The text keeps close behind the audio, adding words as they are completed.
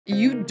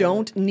You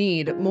don't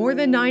need more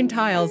than 9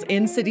 tiles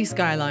in City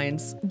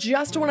Skylines.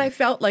 Just when I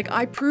felt like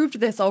I proved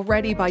this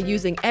already by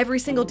using every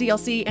single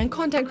DLC and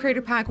content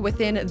creator pack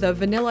within the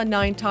vanilla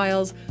 9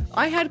 tiles,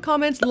 I had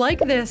comments like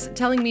this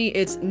telling me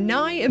it's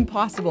nigh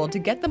impossible to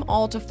get them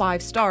all to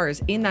 5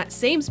 stars in that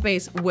same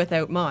space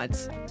without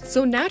mods.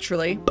 So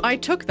naturally, I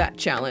took that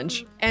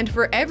challenge. And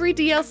for every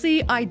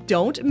DLC I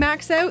don't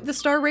max out the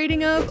star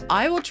rating of,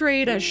 I will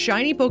trade a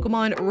shiny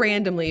Pokemon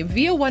randomly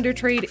via Wonder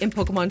Trade in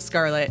Pokemon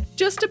Scarlet,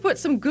 just to put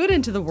some good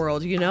into the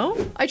world, you know?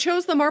 I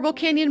chose the Marble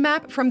Canyon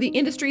map from the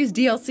Industries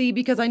DLC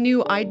because I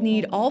knew I'd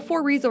need all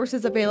 4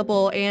 resources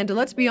available, and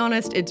let's be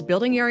honest, its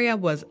building area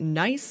was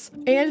nice.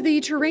 And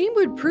the terrain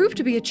would prove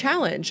to be a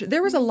challenge.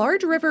 There was a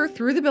large river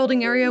through the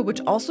building area,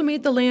 which also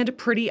made the land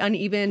pretty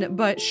uneven,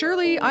 but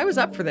surely I was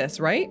up for this,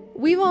 right?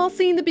 We've all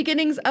seen the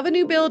beginnings of a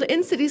new build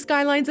in City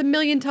Skylines a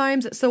million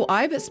times, so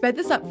I've sped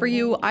this up for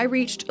you. I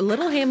reached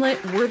Little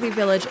Hamlet, Worthy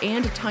Village,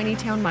 and Tiny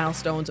Town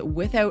milestones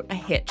without a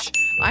hitch.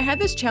 I had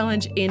this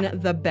challenge in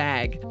the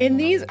bag. In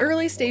these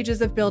early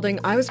stages of building,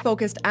 I was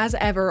focused as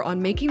ever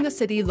on making the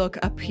city look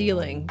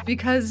appealing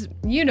because,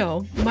 you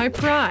know, my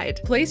pride.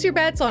 Place your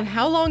bets on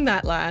how long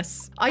that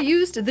lasts. I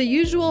used the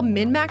usual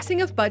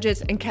min-maxing of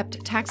budgets and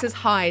kept taxes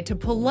high to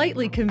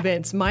politely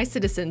convince my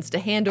citizens to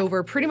hand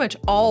over pretty much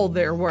all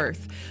their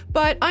worth.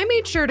 But I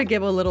made sure to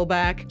give a little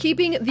back.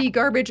 Keeping the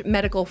garbage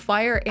medical,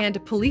 fire,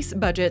 and police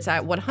budgets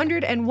at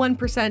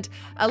 101%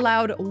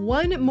 allowed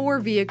 1 more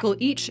vehicle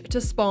each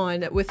to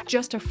spawn with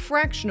just a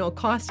fractional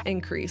cost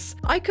increase.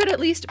 I could at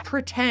least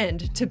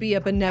pretend to be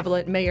a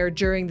benevolent mayor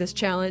during this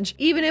challenge,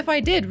 even if I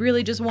did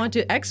really just want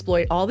to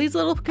exploit all these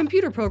little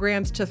computer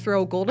programs to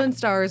throw golden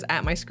stars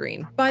at my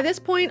screen. By this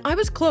point, I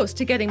was close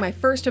to getting my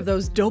first of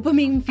those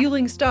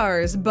dopamine-fueling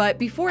stars, but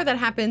before that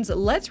happens,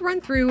 let's run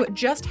through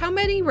just how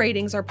many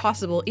ratings are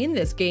possible in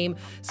this game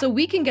so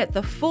we can get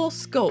the full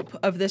scope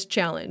of this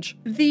challenge.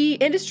 The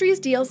Industries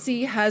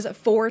DLC has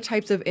 4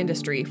 types of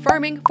industry: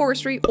 farming,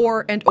 forestry,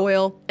 ore, and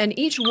oil, and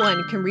each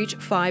one can reach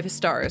 5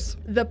 stars.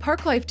 The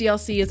Park Life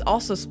DLC is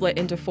also split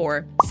into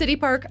 4: City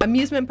Park,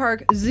 Amusement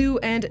Park, Zoo,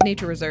 and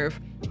Nature Reserve.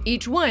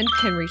 Each one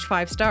can reach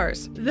 5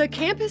 stars. The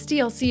Campus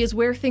DLC is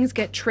where things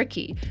get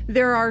tricky.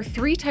 There are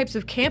 3 types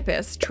of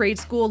campus: trade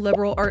school,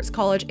 liberal arts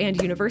college, and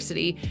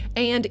university,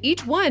 and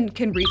each one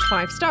can reach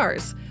 5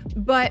 stars.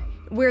 But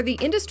where the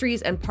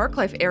industries and park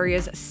life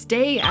areas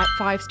stay at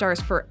 5 stars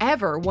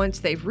forever once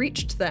they've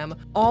reached them,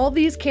 all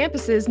these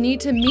campuses need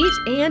to meet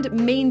and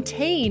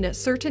maintain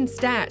certain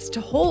stats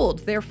to hold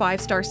their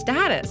 5-star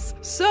status.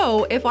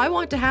 So if I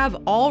want to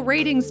have all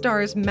rating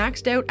stars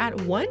maxed out at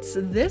once,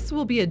 this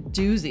will be a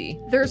doozy.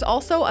 There's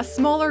also a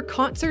smaller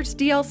concerts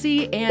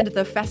DLC, and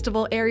the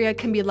festival area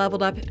can be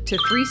leveled up to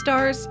 3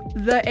 stars.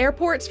 The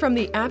airports from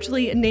the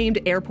aptly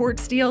named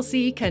Airports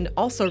DLC can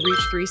also reach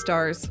 3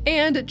 stars.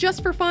 And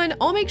just for fun,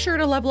 I'll make sure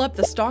to level up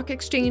the stock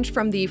exchange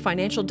from the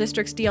Financial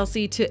Districts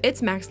DLC to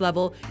its max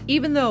level,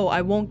 even though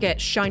I won't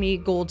get shiny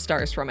gold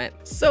stars from it.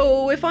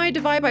 So if I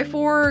divide by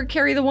 4,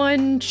 carry the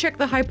 1, check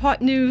the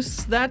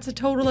hypotenuse, that's a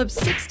total of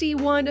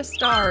 61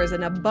 stars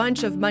and a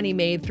bunch of money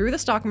made through the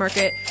stock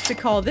market to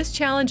call this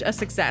challenge a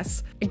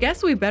success. I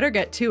guess we better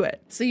get to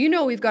it. So you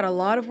know we've got a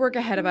lot of work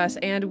ahead of us,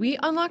 and we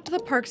unlocked the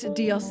Parks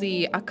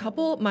DLC a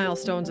couple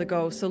milestones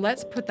ago, so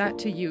let's put that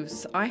to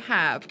use. I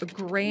have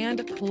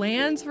grand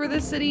plans for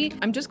this city.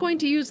 I'm just going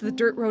to use the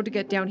dirt road to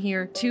get down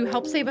here to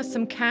help save us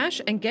some cash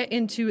and get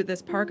into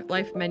this park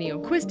life menu.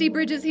 Quisty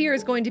Bridges here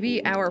is going to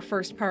be our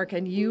first park,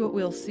 and you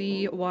will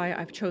see why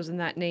I've chosen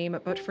that name.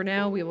 But for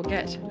now, we will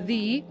get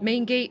the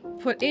main gate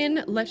put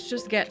in. Let's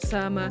just get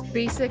some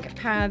basic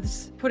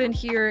paths put in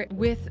here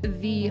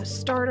with the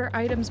starter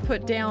items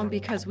put down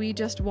because we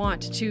just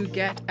want to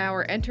get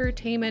our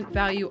entertainment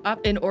value up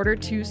in order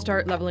to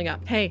start leveling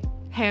up. Hey,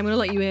 I'm gonna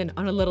let you in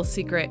on a little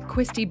secret.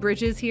 Quisty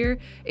Bridges here,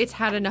 it's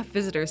had enough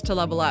visitors to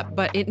level up,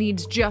 but it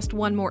needs just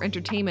 1 more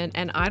entertainment,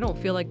 and I don't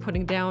feel like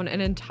putting down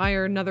an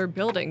entire another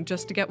building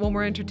just to get 1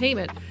 more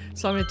entertainment.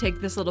 So I'm gonna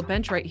take this little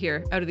bench right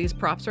here out of these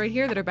props right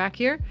here that are back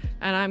here,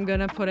 and I'm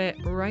gonna put it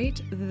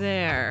right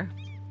there.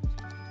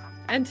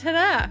 And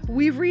ta-da!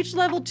 We've reached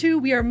level 2.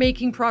 We are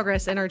making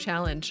progress in our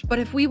challenge. But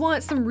if we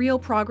want some real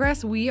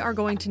progress, we are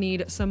going to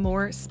need some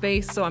more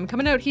space. So I'm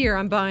coming out here,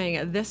 I'm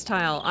buying this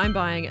tile, I'm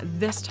buying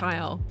this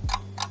tile.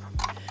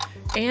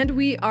 And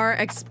we are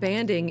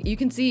expanding. You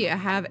can see I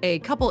have a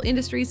couple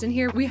industries in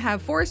here. We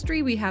have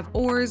forestry, we have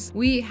ores,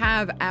 we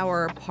have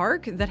our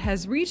park that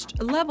has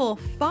reached level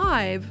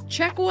 5.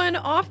 Check 1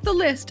 off the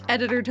list,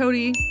 Editor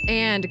Toadie.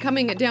 And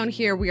coming down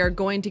here, we are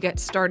going to get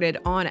started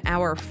on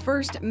our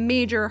first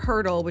major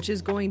hurdle, which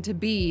is going to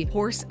be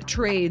Horse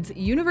Trades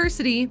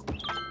University.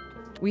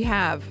 We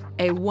have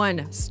a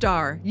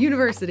 1-star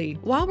university.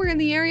 While we're in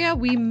the area,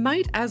 we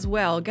might as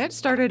well get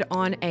started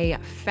on a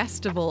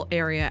festival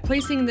area.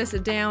 Placing this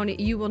down,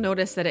 you will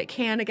notice that it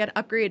can get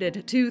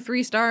upgraded to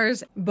 3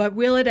 stars, but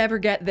will it ever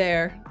get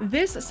there?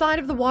 This side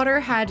of the water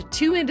had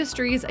 2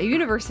 industries, a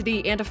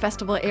university, and a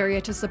festival area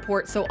to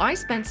support, so I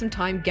spent some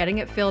time getting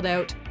it filled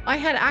out. I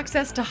had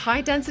access to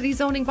high-density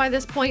zoning by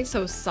this point,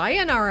 so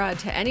sayonara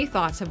to any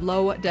thoughts of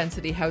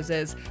low-density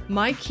houses.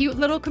 My cute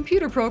little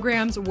computer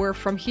programs were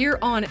from here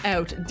on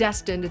out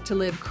destined to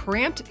live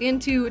cramped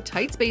into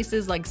tight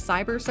spaces like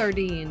cyber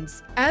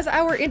sardines. As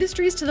our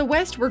industries to the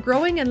west were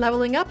growing and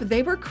leveling up,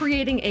 they were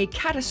creating a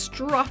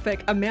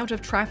catastrophic amount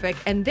of traffic,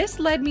 and this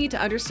led me to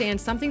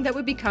understand something that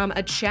would become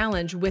a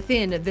challenge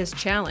within this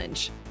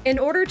challenge. In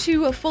order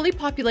to fully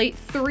populate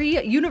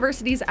 3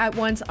 universities at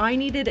once, I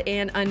needed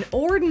an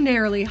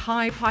inordinately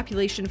high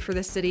population for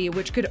the city,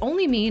 which could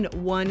only mean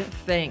one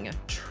thing: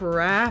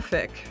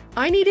 traffic.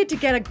 I needed to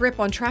get a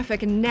grip on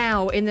traffic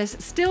now in this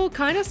still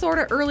kinda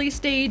sorta early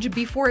stage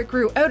before it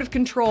grew out of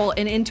control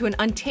and into an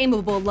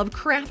untamable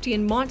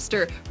Lovecraftian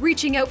monster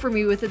reaching out for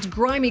me with its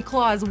grimy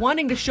claws,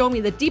 wanting to show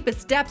me the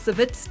deepest depths of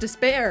its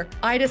despair.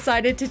 I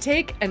decided to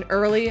take an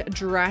early,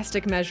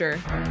 drastic measure.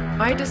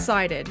 I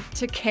decided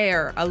to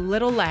care a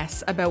little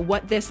less about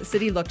what this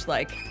city looked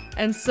like.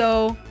 And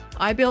so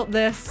I built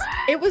this.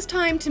 It was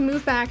time to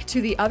move back to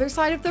the other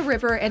side of the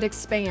river and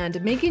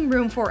expand, making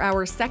room for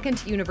our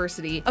second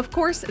university. Of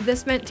course,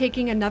 this meant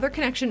taking another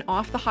connection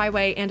off the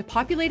highway and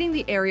populating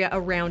the area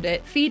around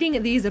it,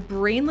 feeding these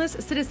brainless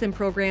citizen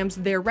programs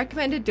their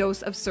recommended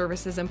dose of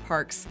services and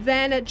parks.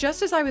 Then,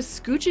 just as I was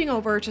scooching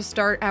over to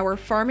start our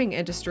farming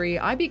industry,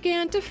 I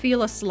began to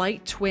feel a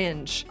slight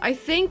twinge. I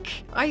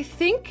think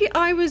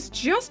I was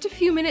just a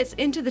few minutes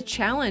into the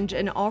challenge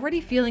and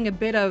already feeling a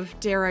bit of,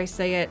 dare I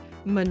say it,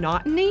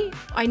 monotony?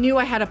 I knew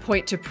I had a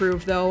point to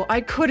prove though.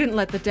 I couldn't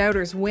let the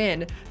doubters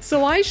win.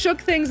 So I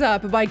shook things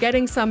up by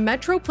getting some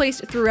metro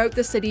placed throughout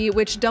the city,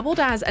 which doubled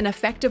as an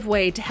effective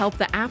way to help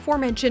the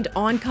aforementioned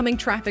oncoming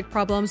traffic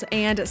problems,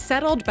 and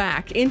settled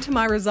back into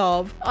my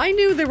resolve. I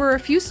knew there were a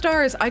few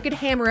stars I could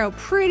hammer out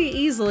pretty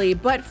easily,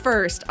 but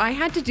first I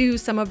had to do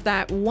some of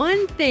that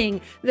one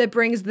thing that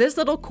brings this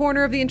little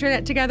corner of the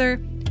internet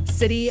together: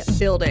 city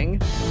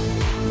building.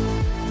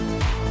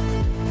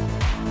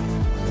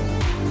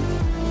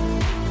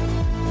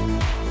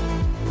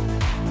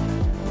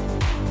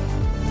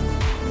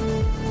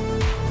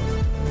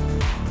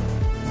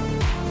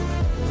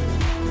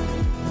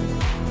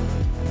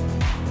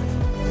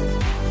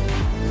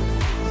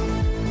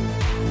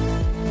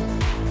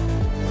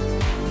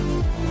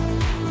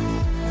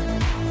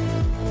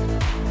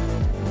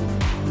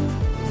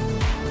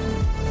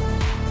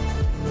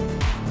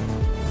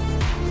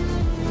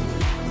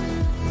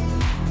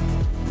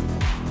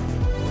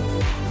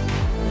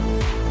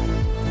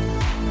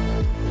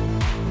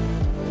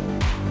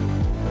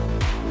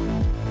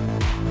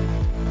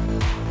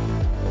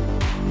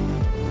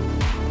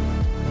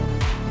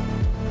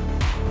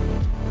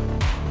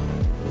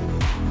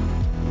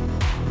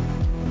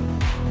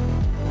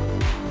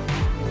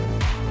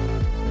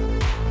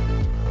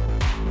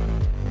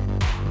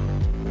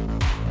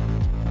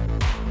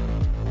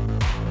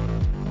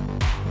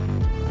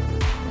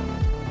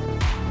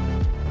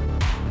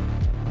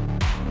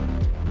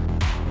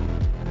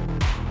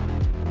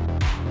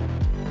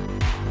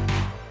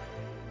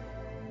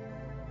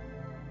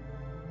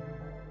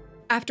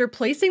 After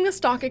placing the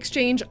stock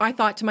exchange, I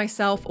thought to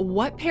myself,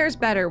 what pairs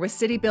better with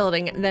city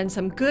building than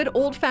some good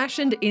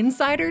old-fashioned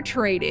insider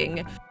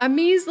trading? A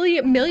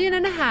measly $1.5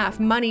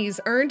 million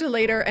monies earned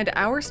later, and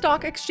our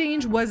stock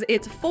exchange was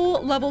its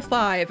full level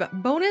 5.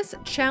 Bonus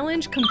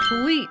challenge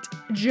complete.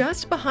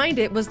 Just behind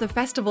it was the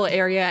festival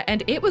area,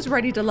 and it was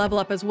ready to level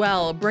up as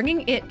well,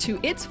 bringing it to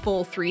its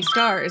full 3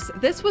 stars.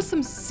 This was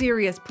some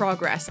serious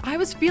progress. I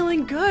was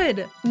feeling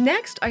good.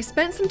 Next, I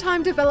spent some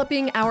time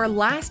developing our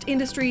last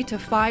industry to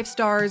 5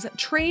 stars.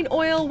 Train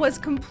oil was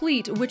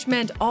complete, which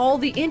meant all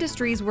the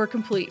industries were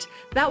complete.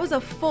 That was a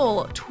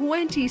full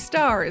 20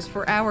 stars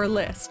for our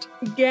list.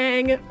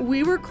 Gang,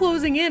 we were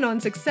closing in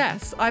on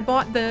success. I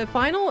bought the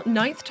final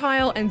 9th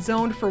tile and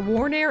zoned for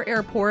Warnair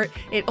Airport.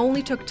 It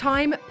only took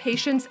time,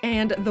 patience,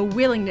 and the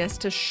willingness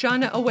to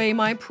shun away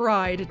my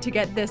pride to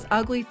get this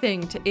ugly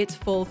thing to its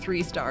full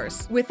 3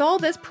 stars. With all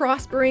this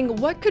prospering,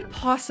 what could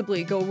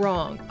possibly go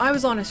wrong? I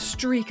was on a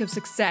streak of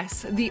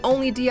success. The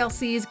only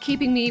DLCs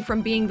keeping me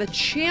from being the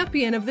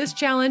champion of this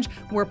challenge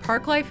were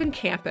Park Life and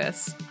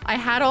Campus. I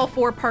had all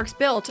 4 parks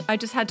built, I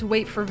just had to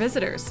wait for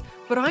visitors.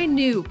 But I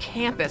knew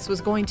Campus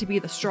was going to be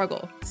the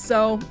struggle.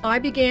 So I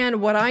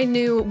began what I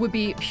knew would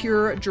be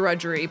pure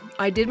drudgery.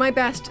 I did my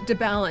best to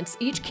balance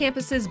each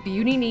campus's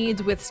beauty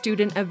needs with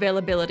student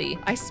availability.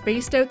 I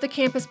spaced out the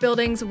campus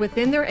buildings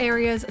within their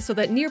areas so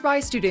that nearby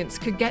students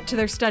could get to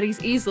their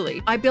studies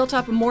easily. I built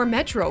up more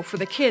metro for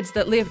the kids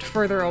that lived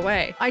further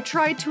away. I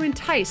tried to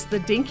entice the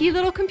dinky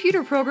little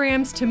computer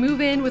programs to move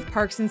in with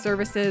parks and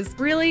services.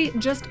 Really,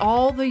 just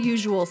all the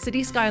usual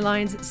City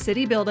Skylines,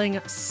 city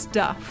building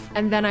stuff.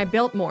 And then I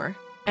built more.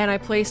 And I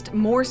placed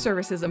more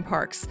services and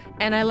parks,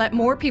 and I let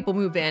more people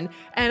move in,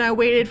 and I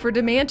waited for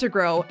demand to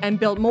grow, and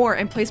built more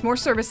and placed more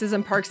services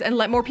and parks, and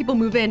let more people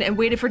move in, and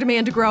waited for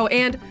demand to grow,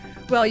 and,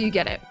 well, you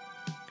get it.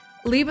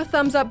 Leave a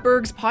thumbs up,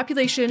 Berg's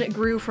population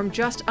grew from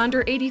just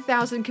under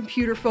 80,000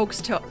 computer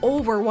folks to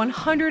over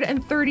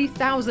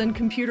 130,000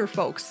 computer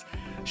folks.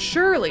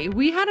 Surely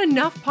we had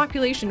enough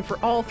population for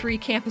all 3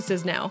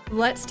 campuses now.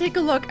 Let's take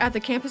a look at the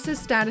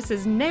campus's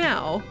statuses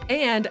now,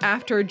 and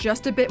after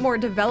just a bit more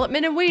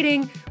development and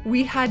waiting,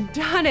 we had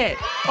done it.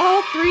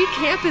 All 3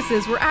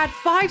 campuses were at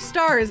 5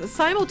 stars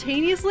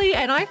simultaneously,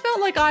 and I felt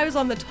like I was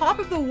on the top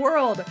of the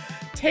world.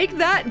 Take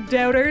that,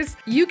 doubters.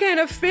 You can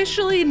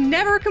officially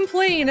never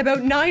complain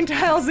about 9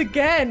 tiles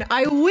again.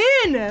 I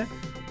win!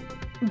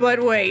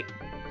 But wait.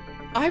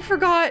 I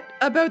forgot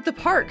about the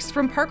parks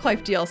from Park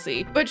Life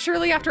DLC, but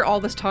surely after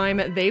all this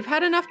time, they've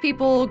had enough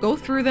people go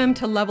through them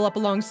to level up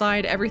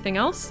alongside everything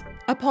else?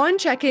 Upon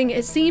checking,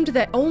 it seemed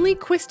that only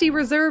Quisty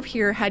Reserve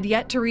here had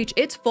yet to reach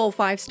its full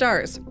 5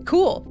 stars.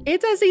 Cool.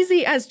 It's as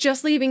easy as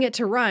just leaving it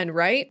to run,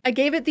 right? I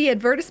gave it the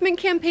advertisement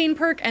campaign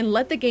perk and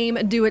let the game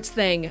do its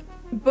thing.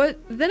 But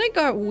then it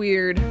got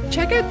weird.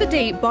 Check out the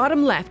date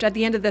bottom left at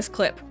the end of this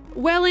clip.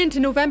 Well into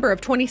November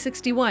of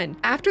 2061.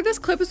 After this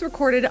clip was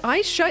recorded,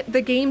 I shut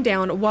the game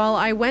down while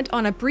I went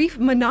on a brief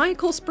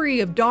maniacal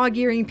spree of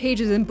dog-earing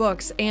pages and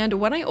books, and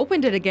when I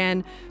opened it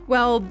again,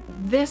 well,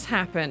 this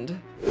happened.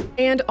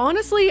 And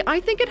honestly, I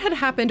think it had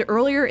happened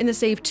earlier in the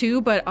save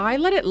too, but I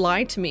let it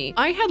lie to me.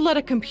 I had let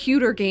a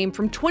computer game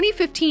from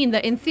 2015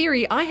 that in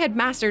theory I had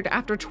mastered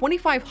after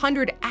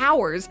 2,500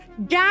 hours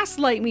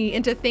gaslight me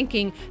into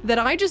thinking that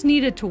I just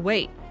needed to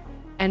wait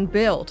and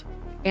build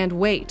and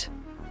wait.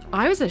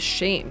 I was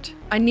ashamed.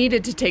 I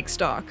needed to take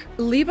stock.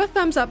 Leave a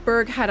thumbs up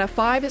Berg had a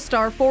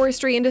 5-star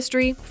forestry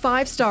industry,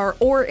 5-star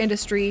ore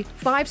industry,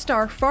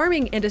 5-star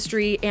farming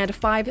industry, and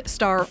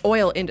 5-star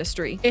oil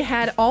industry. It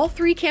had all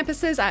 3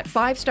 campuses at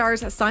 5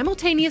 stars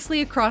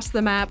simultaneously across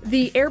the map.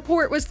 The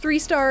airport was 3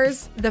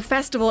 stars, the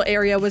festival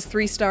area was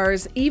 3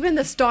 stars, even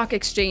the stock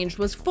exchange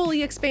was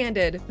fully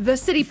expanded. The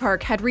city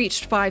park had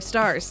reached 5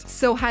 stars,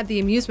 so had the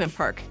amusement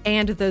park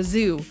and the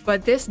zoo.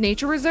 But this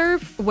nature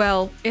reserve,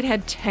 well, it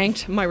had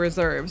tanked my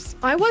reserves.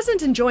 I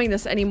wasn't enjoying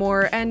this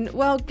anymore, and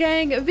well,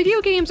 gang,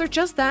 video games are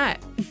just that,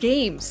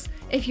 games.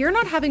 If you're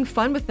not having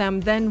fun with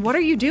them, then what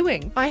are you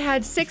doing? I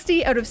had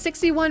 60 out of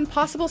 61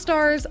 possible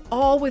stars,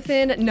 all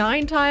within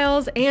 9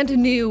 tiles, and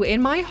knew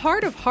in my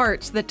heart of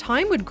hearts that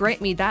time would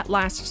grant me that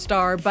last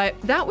star, but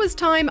that was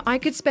time I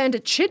could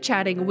spend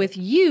chit-chatting with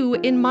you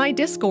in my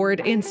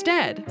Discord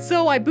instead.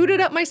 So I booted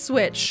up my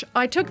Switch.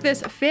 I took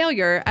this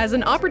failure as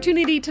an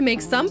opportunity to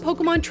make some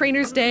Pokemon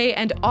Trainers Day,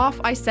 and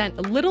off I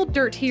sent Little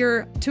Dirt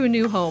here to a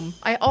new home.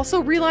 I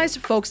also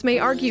realized folks may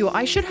argue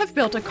I should have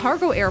built a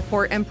cargo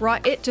airport and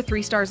brought it to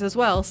 3 stars as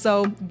well.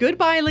 So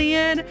goodbye,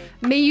 Leanne.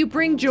 May you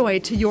bring joy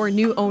to your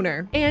new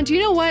owner. And you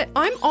know what?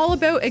 I'm all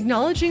about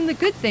acknowledging the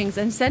good things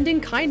and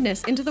sending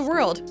kindness into the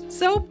world.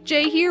 So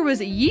Jay here was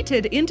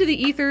yeeted into the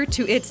ether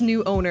to its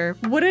new owner.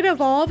 Would it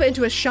evolve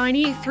into a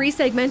shiny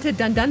 3-segmented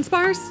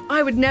Dunsparce?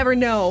 I would never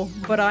know,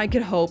 but I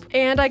could hope.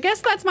 And I guess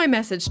that's my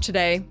message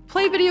today.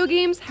 Play video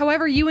games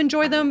however you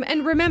enjoy them,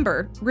 and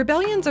remember,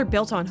 rebellions are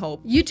built on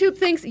hope. YouTube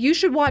thinks you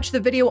should watch the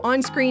video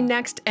on screen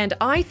next, and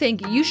I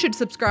think you should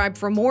subscribe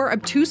for more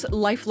obtuse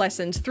life lessons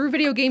through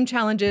video game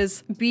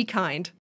challenges. Be kind.